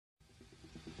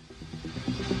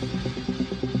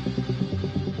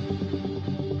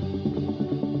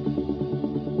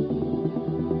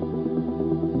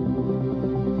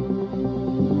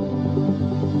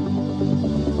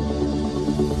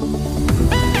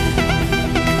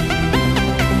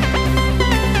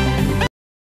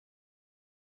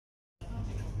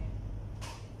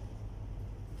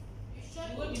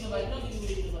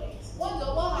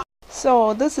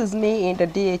So this is me in the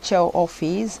DHL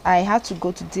office. I had to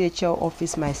go to DHL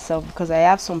office myself because I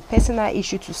have some personal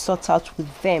issue to sort out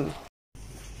with them.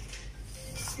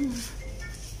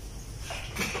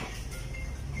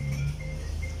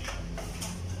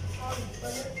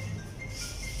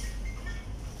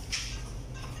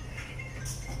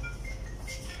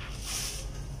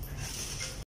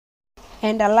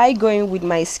 And I like going with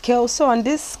my scale. So on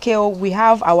this scale we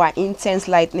have our intense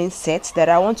lightning set that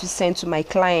I want to send to my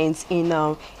clients in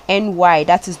NY,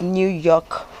 that is New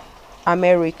York,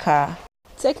 America.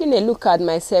 Taking a look at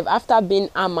myself after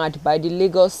being hammered by the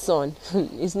Lagos sun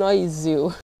is not easy.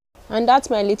 And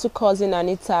that's my little cousin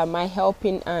Anita, my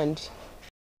helping hand.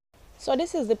 So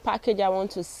this is the package I want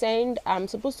to send. I'm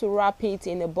supposed to wrap it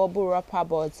in a bubble wrapper,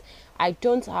 but I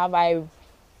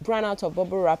ran out of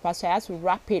bubble wrapper, so I had to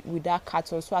wrap it with that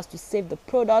carton so as to save the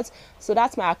product. So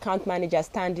that's my account manager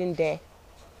standing there.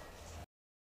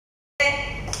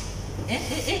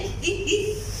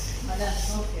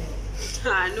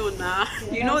 I know now.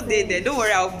 You know they don't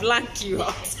worry, I'll blank you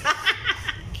out.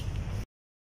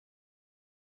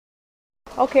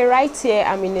 Okay, right here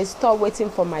I'm in a store waiting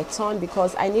for my turn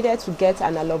because I needed to get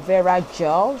an aloe vera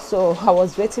gel, so I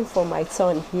was waiting for my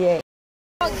turn here.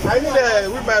 I need a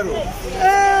wheelbarrow.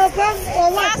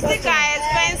 Plastic are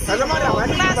expensive.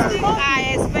 Plastic are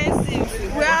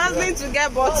expensive. We're asking to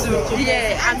get bottle.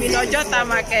 Yeah, I'm in Ojota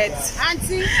market.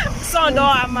 Auntie, sun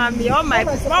don't hammer me. All my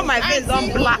face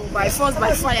don't black by force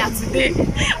by fire today.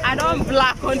 I don't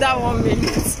black under 1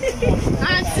 minute.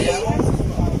 Auntie,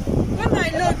 what I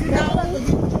know you now.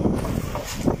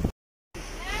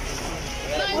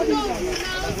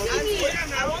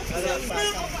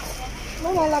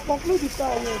 No, la conclude it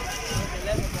all.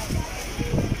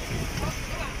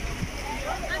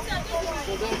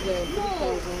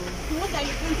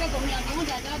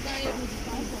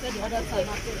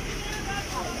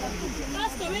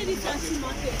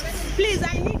 Please, I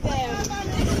need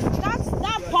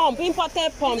that pump,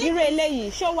 imported pump. You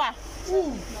really show what?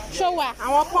 Show what?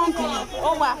 I want pump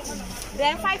over.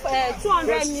 Then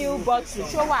 200 ml bottle.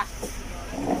 Show what?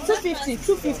 250,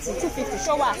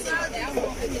 show us.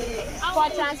 For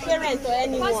transparent or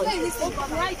anyone. Okay,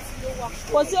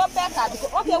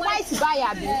 white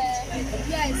buyer.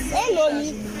 Yes. Hello.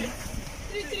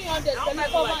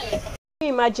 300.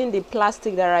 Imagine the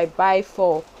plastic that I buy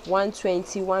for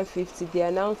 120, 150. They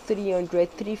are now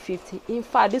 300, 350. In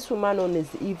fact, this woman on is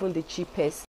even the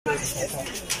cheapest.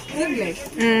 English.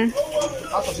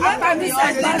 After this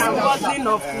I'm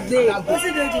of today. The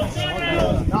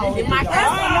market, I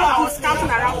was scouting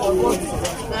around for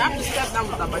bottles. I have to step down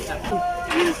with Abacha.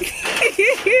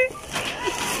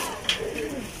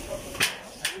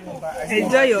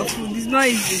 Enjoy your food. It's not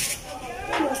easy.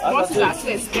 Bottles are too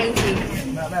expensive.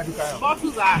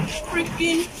 Bottles are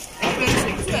freaking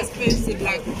expensive. Too expensive.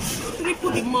 Like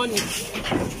triple the money.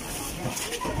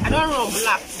 I don't run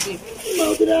black today.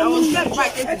 I was left by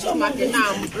the market,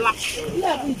 now I'm black.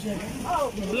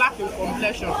 Black in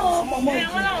complexion.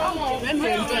 Let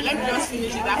me enjoy, let me just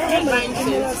finish it. I've been buying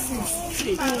things.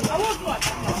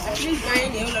 I've been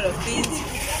buying a whole lot of things.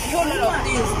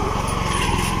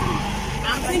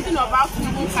 I'm thinking about to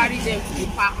even carry them to the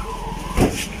park.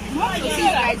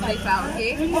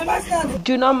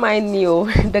 Do not mind me,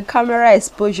 the camera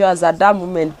exposures at that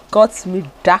moment got me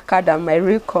darker than my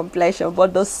real complexion,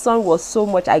 but the sun was so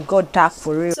much I got dark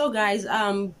for real. So guys,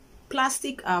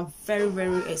 plastic are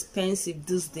very expensive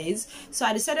these days, so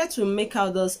I decided to make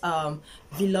out this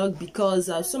vlog because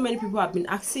so many people have been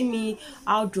asking me,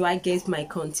 how do I get my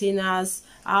containers,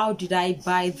 how did I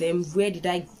buy them, where did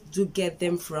I get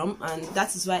them from, and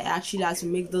that is why I actually had to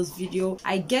make those video.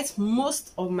 I get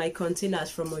most of my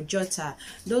containers from Ojota.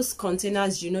 Those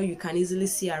containers, you know, you can easily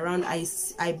see around. I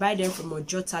buy them from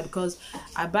Ojota because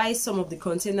I buy some of the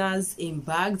containers in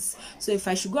bags. So if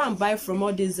I should go and buy from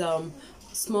all these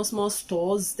small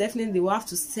stores, definitely they will have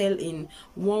to sell in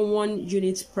one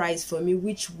unit price for me,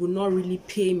 which will not really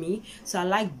pay me. So I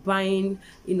like buying,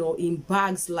 you know, in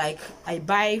bags. Like I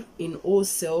buy in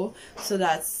wholesale so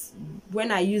that when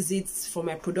I use it for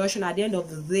my production, at the end of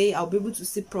the day I'll be able to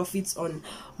see profits on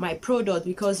my product,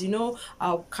 because you know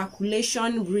our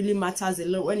calculation really matters a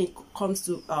lot when it comes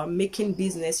to making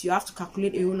business. You have to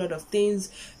calculate a whole lot of things,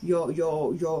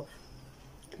 the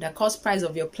cost price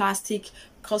of your plastic,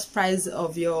 cost price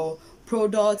of your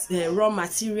products, raw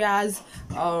materials,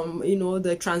 you know,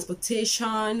 the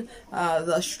transportation,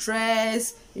 the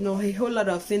stress, you know, a whole lot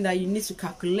of things that you need to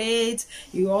calculate.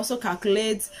 You also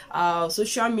calculate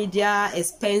social media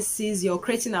expenses, your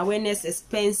creating awareness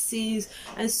expenses,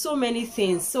 and so many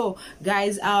things. So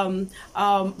guys,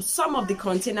 some of the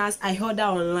containers I order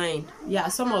online. Yeah,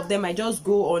 some of them I just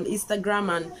go on Instagram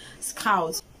and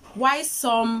scout. Why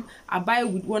some I buy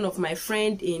with one of my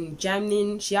friend in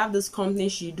Germany. She have this company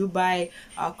she do buy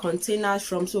containers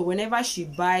from. So whenever she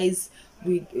buys,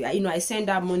 we, you know, I send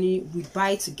her money, we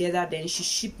buy together, then she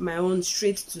ship my own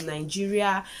straight to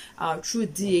Nigeria through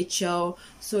DHL.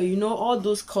 So you know, all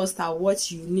those costs are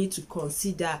what you need to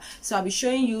consider. So I'll be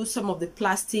showing you some of the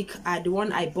plastic. The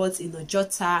one I bought in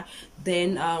Ojota,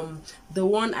 then the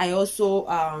one I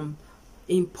also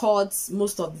imports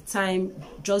most of the time,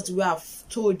 just the way I've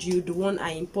told you, the one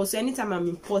I import. So anytime I'm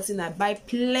importing, I buy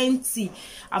plenty.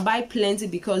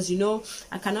 Because you know,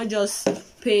 I cannot just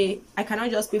pay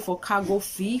for cargo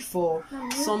fee for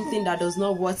something that does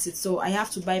not worth it. So I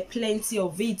have to buy plenty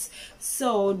of it.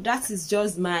 So that is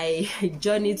just my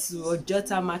journey to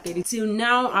Ojota market. Till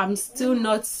now I'm still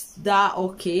not that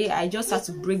okay. I just had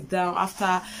to break down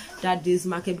after that day's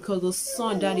market because the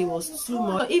sun that day was too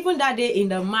much. So even that day in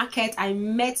the market, I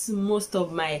met most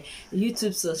of my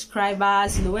YouTube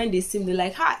subscribers. You know, when they see me, they're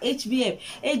like, "Ha, HBM."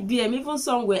 Even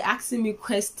some were asking me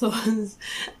questions,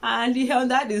 and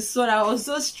under the sun, I was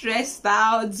so stressed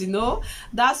out. You know,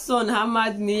 that sun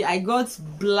hammered me. I got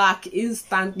black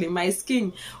instantly. My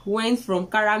skin went from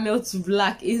caramel to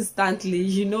black instantly.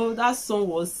 You know, that sun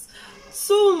was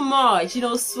too much, you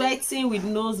know, sweating with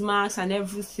nose masks and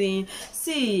everything.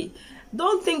 See,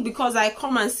 don't think because I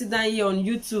come and sit down here on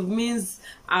YouTube means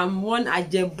I'm one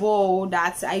ajebo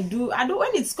that I don't,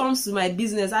 when it comes to my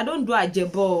business, I don't do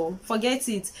ajebo. Forget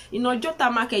it. In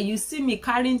Ojota market, you see me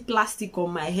carrying plastic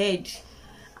on my head.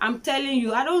 I'm telling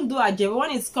you, I don't do ajebo.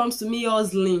 When it comes to me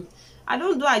hustling, I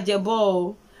don't do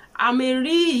ajebo. I'm a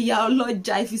real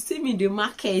yaloja. If you see me in the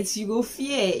market, you go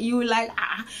fear. You will like,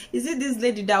 is it this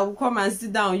lady that will come and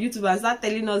sit down on YouTube and start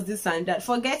telling us this and that?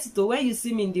 Forget it. When you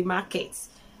see me in the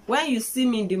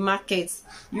market,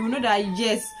 you know that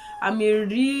yes, I'm a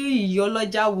real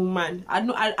yoloja woman. I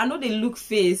know they look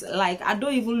face, like I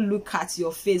don't even look at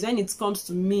your face when it comes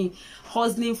to me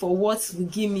hustling for what will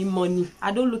give me money.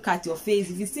 I don't look at your face.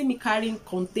 If you see me carrying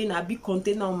a big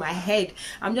container on my head,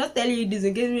 I'm just telling you this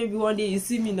in case maybe one day you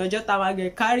see me in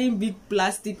Ojota carrying big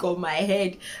plastic on my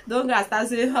head. Don't go start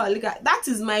saying, oh, look at that.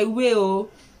 Is my way. Oh,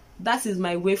 that is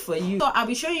my way for you. So I'll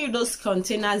be showing you those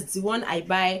containers, the one I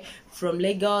buy from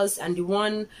Lagos and the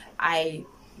one I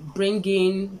bring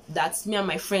in that me and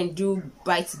my friend do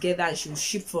buy together and she'll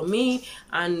ship for me,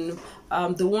 and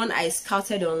the one I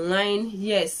scouted online.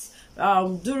 Yes,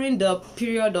 during the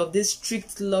period of this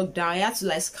strict lockdown, I had to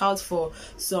like scout for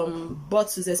some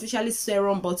bottles, especially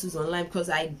serum bottles online, because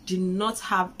I did not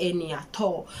have any at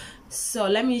all. So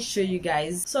let me show you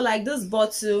guys. So like this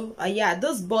bottle,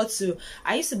 this bottle,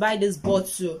 I used to buy this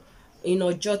bottle in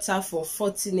Ojota for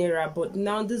 40 naira, but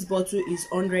now this bottle is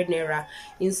 100 naira.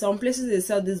 In some places they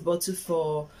sell this bottle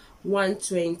for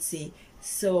 120.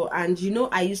 So, and you know,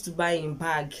 I used to buy in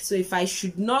bag. So if I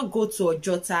should not go to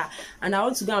Ojota and I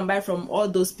want to go and buy from all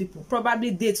those people,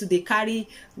 probably they carry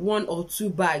 1 or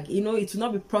 2 bags, you know, it will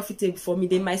not be profitable for me.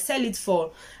 They might sell it for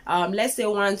let's say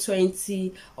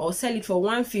 120 or sell it for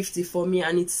 150 for me,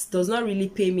 and it does not really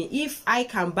pay me. If I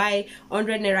can buy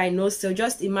 100 naira in no sale,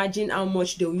 just imagine how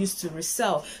much they used to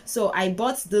resell. So I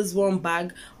bought this one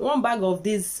bag of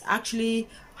this actually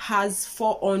has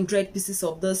 400 pieces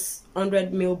of this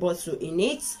 100 ml bottle in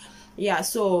it. Yeah,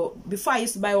 so before I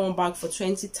used to buy one bag for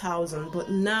 20,000, but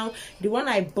now the one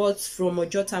I bought from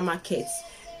Ojota market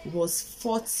was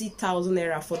 40,000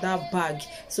 naira for that bag.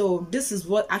 So this is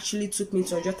what actually took me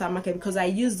to Ojota market, because I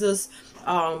used this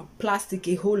plastic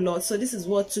a whole lot. So this is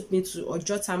what took me to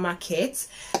Ojota market.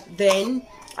 Then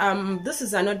this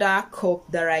is another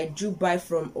cup that I do buy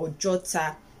from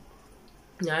Ojota.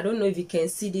 Now, I don't know if you can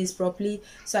see this properly.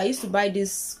 So I used to buy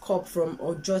this cup from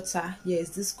Ojota. Yes,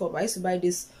 this cup. I used to buy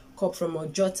this cup from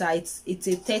Ojota. It's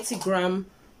a 30-gram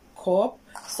cup.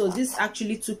 So this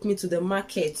actually took me to the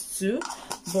market too.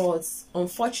 But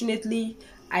unfortunately,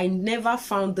 I never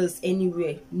found this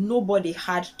anywhere. Nobody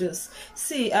had this.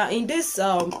 See, in this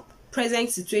present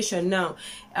situation now,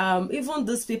 even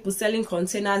those people selling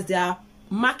containers, they are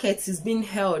market is being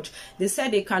held. They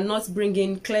said they cannot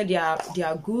clear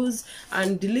their goods,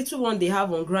 and the little one they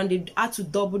have on ground, they had to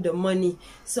double the money.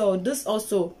 So this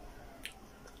also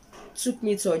took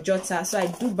me to Ojota. So I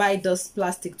do buy this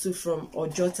plastic too from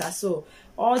Ojota. So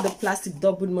all the plastic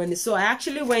doubled money. So I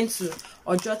actually went to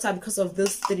Ojota because of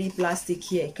this 3 plastic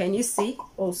here. Can you see?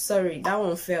 Oh, sorry, that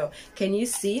one fell. Can you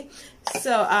see?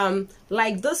 So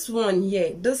like this one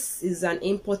here, this is an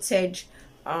imported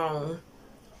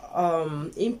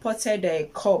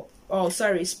cup, oh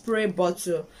sorry, spray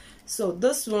bottle. So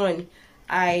this one,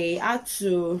 I had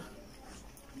to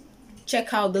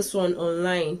check out this one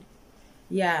online.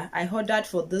 Yeah, I ordered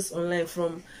for this online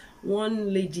from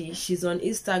one lady. She's on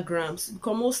Instagram. So,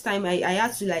 because most time I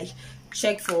had to like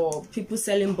check for people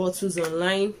selling bottles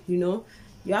online, you know.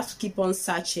 You have to keep on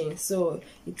searching, so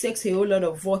it takes a whole lot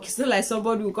of work. It's not like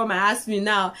somebody will come and ask me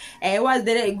now, what's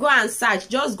the, go and search.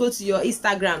 Just go to your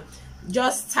Instagram,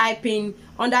 just type in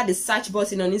under the search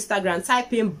button on Instagram,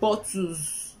 type in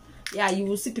bottles. Yeah, you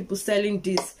will see people selling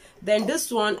this. Then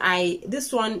this one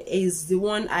is the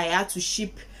one I had to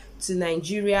ship to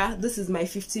Nigeria. This is my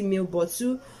 50 ml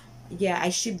bottle. Yeah, I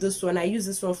shipped this one. I use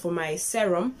this one for my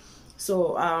serum.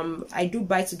 So I do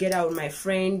buy together with my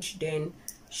friend, then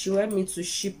she helped me to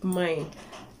ship mine.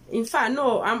 In fact,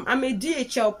 no, I'm a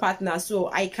DHL partner,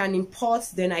 so I can import,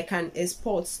 then I can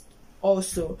export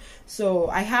also. So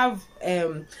I have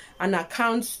an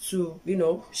account to, you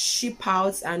know, ship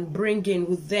out and bring in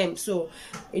with them. So,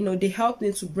 you know, they helped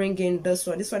me to bring in this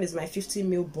one. This one is my 50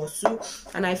 ml bottle,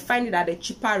 and I find it at a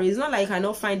cheaper rate. It's not like I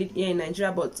cannot find it here in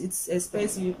Nigeria, but it's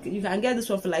expensive. You can get this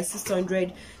one for like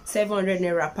 600, 700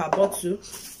 naira per bottle.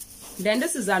 Then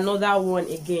this is another one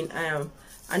again,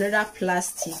 another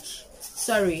plastic,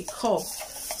 sorry, cup.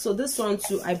 So this one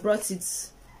too, I brought it,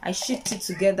 I shipped it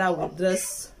together with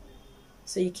this.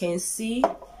 So you can see,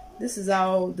 this is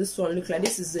how this one look like.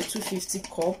 This is the 250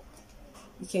 cup.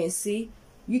 You can see.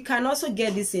 You can also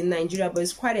get this in Nigeria, but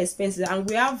it's quite expensive. And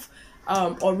we have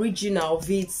original of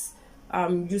it.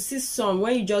 You see some,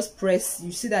 when you just press,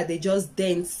 you see that they just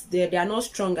dent. They are not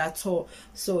strong at all.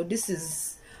 So this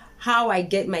is how I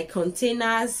get my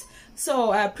containers.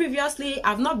 So previously,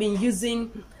 I've not been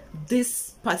using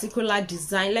this particular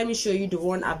design. Let me show you the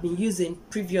one I've been using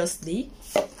previously.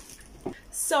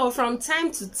 So from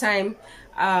time to time,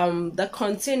 the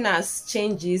containers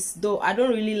changes, though I don't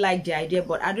really like the idea,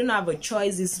 but I don't have a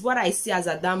choice. It's what I see as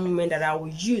at that moment that I will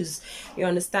use, you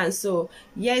understand? So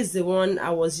here is the one I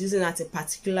was using at a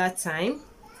particular time.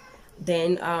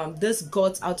 Then this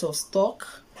got out of stock.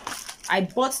 I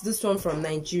bought this one from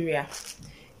Nigeria.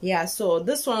 Yeah, so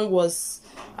this one was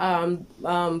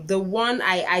the one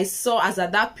I saw as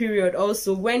at that period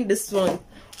also when this one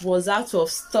was out of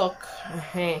stock.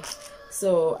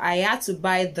 So I had to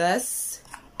buy this.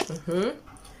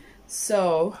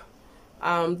 So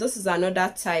this is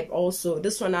another type also.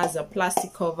 This one has a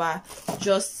plastic cover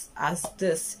just as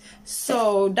this.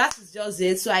 So that is just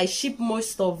it. So I ship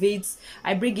most of it.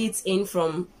 I bring it in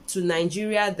to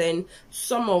Nigeria. Then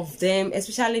some of them,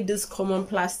 especially this common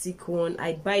plastic one,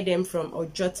 I buy them from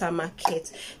Ojota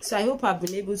market. So I hope I've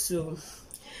been able to,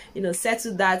 you know,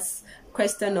 settle that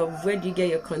question of where do you get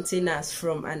your containers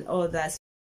from and all that.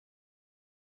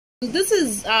 This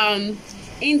is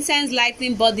intense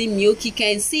lightening body milk. You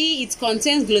can see it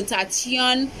contains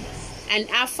glutathione and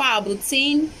alpha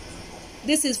arbutin.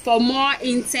 This is for more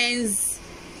intense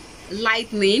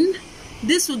lightening.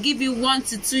 This will give you 1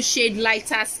 to 2 shade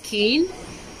lighter skin.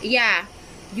 Yeah,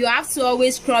 you have to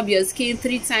always scrub your skin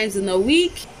 3 times in a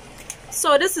week.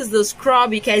 So this is the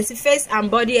scrub. You can see face and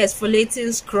body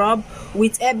exfoliating scrub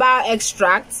with herbal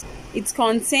extracts. It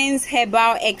contains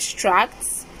herbal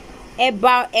extracts.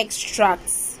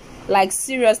 Like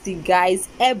seriously guys,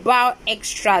 herbal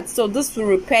extracts. So this will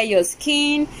repair your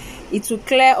skin. It will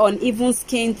clear uneven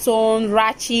skin tone,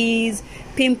 rashes,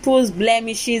 pimples,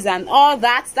 blemishes, and all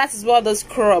that. That is what the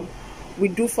scrub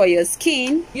will do for your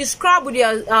skin. You scrub with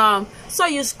your so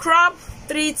you scrub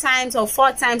 3 times or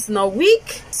 4 times in a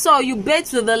week. So you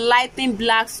bathe with the lightning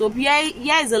black soap.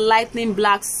 Here is a lightning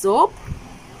black soap.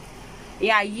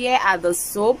 Yeah, here are the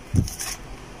soap.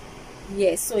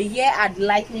 Yes, so here are the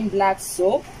lightning black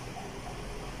soap.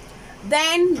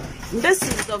 Then this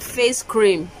is the face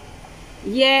cream.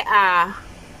 Here are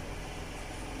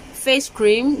face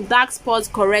cream, dark spots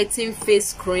correcting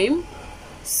face cream.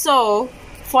 So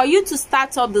for you to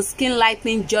start up the skin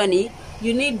lightening journey,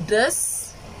 you need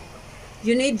this.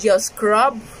 You need your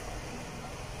scrub.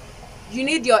 You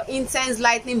need your intense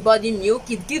lightening body milk.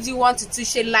 It gives you 1 to 2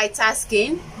 shade lighter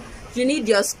skin. You need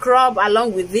your scrub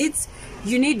along with it.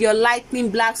 You need your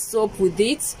lightning black soap with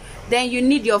it. Then you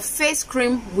need your face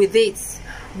cream with it.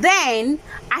 Then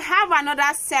I have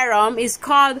another serum. It's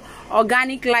called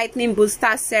Organic Lightening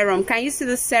Booster Serum. Can you see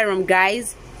the serum,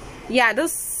 guys? Yeah,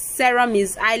 this serum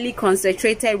is highly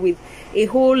concentrated with a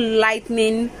whole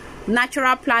lightening,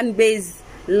 natural plant-based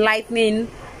lightening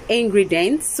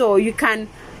ingredients. So you can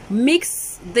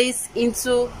mix this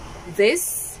into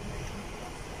this.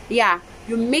 Yeah,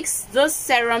 you mix the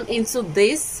serum into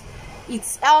this. It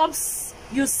helps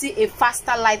you see a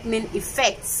faster lightening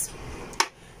effect.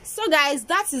 So guys,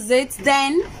 that is it.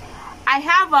 Then I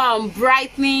have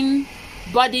brightening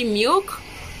body milk.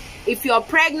 If you're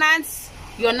pregnant,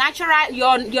 you're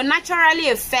naturally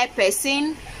a fair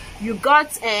person, you got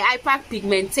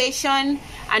hyperpigmentation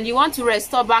and you want to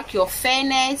restore back your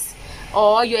fairness,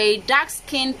 or you're a dark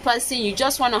skinned person, you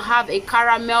just want to have a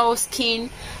caramel skin,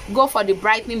 go for the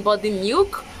brightening body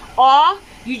milk. Or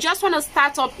you just want to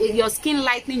start up your skin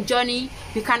lightening journey,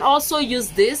 you can also use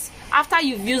this. After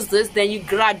you've used this, then you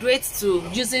graduate to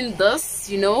using this,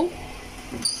 you know.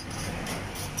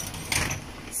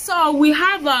 So we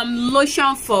have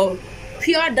lotion for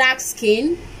pure dark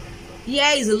skin.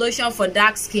 Here is a lotion for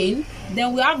dark skin.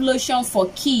 Then we have lotion for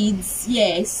kids.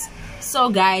 Yes. So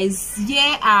guys,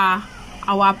 here are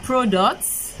our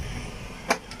products.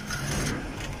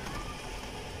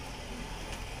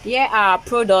 Here are our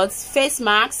products: face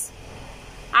masks,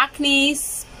 acne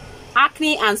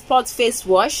and spot face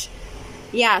wash.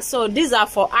 Yeah, so these are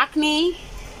for acne.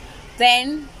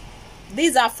 Then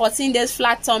these are 14 days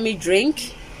flat tummy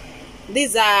drink.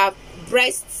 These are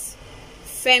breast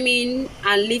firming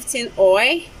and lifting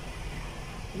oil.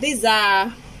 These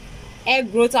are hair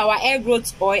growth, our hair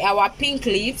growth oil, our pink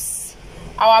lips,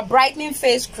 our brightening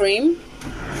face cream.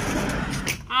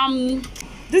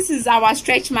 This is our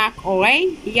stretch mark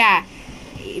oil. Yeah,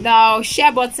 the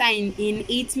shea butter in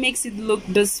it makes it look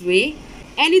this way.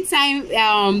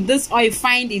 Anytime this oil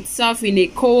find itself in a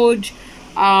cold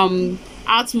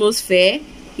atmosphere,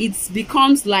 it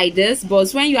becomes like this,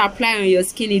 but when you apply on your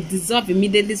skin, it dissolves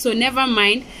immediately. So never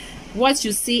mind, what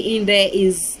you see in there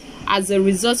is as a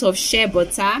result of shea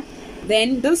butter.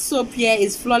 Then this soap here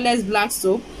is Flawless Black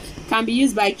Soap, can be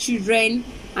used by children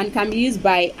and can be used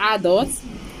by adults.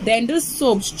 Then this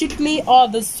soap, strictly all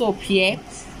the soap here,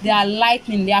 they are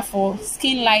lightening, they are for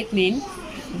skin lightening.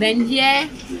 Then here,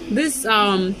 this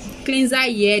cleanser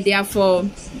here, they are for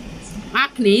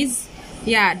acne.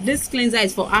 Yeah, this cleanser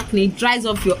is for acne, dries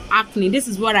off your acne. This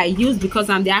is what I use because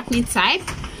I'm the acne type.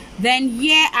 Then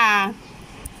here are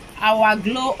our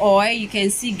glow oil. You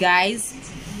can see, guys,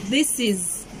 this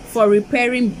is for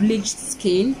repairing bleached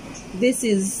skin. This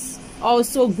is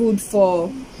also good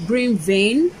for green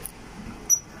vein.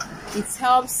 It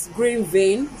helps green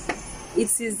vein.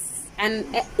 It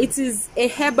is a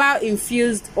herbal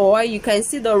infused oil. You can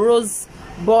see the rose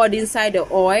bud inside the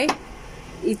oil.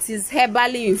 It is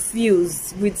herbally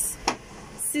infused with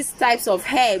 6 types of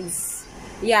herbs.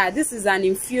 Yeah, this is an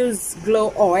infused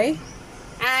glow oil.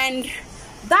 And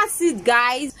that's it,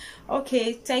 guys.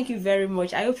 Okay, thank you very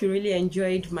much. I hope you really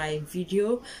enjoyed my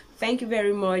video. Thank you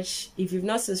very much. If you've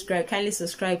not subscribed, kindly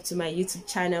subscribe to my YouTube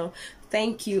channel.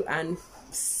 Thank you and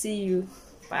see you.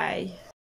 Bye.